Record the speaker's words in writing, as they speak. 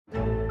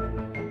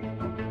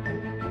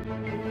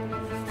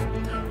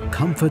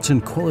comfort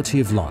and quality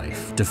of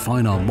life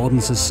define our modern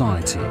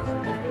society.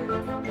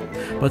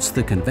 But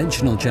the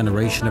conventional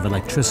generation of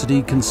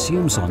electricity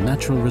consumes our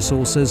natural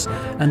resources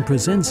and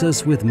presents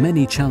us with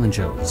many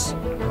challenges.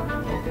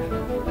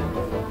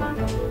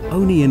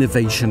 Only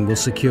innovation will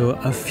secure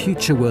a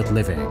future worth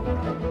living.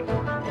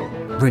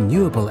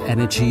 Renewable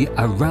energy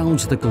around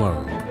the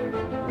globe.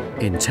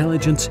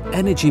 Intelligent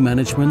energy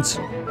management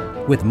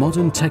with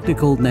modern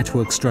technical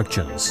network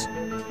structures.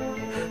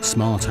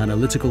 Smart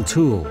analytical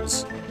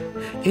tools.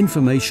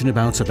 Information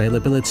about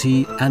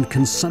availability and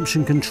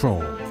consumption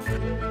control.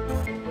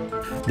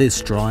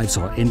 This drives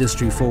our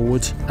industry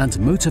forward and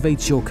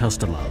motivates your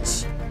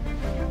customers.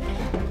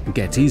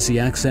 Get easy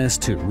access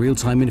to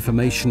real-time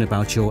information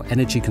about your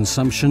energy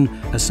consumption,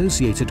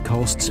 associated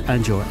costs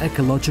and your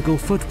ecological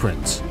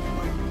footprint.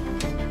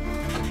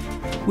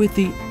 With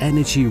the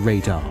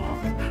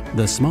EnergyRadar,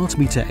 the smart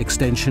meter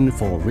extension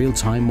for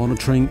real-time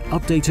monitoring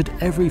updated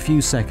every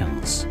few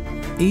seconds.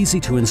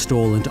 Easy to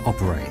install and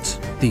operate,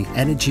 the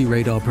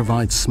EnergyRadar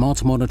provides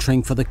smart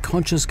monitoring for the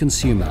conscious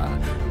consumer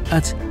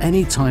at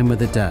any time of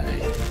the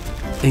day.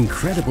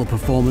 Incredible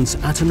performance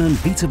at an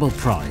unbeatable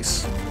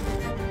price.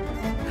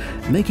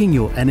 Making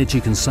your energy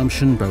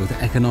consumption both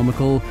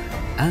economical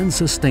and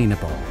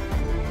sustainable.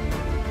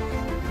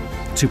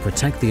 To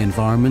protect the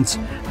environment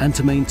and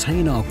to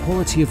maintain our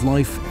quality of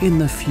life in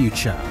the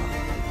future.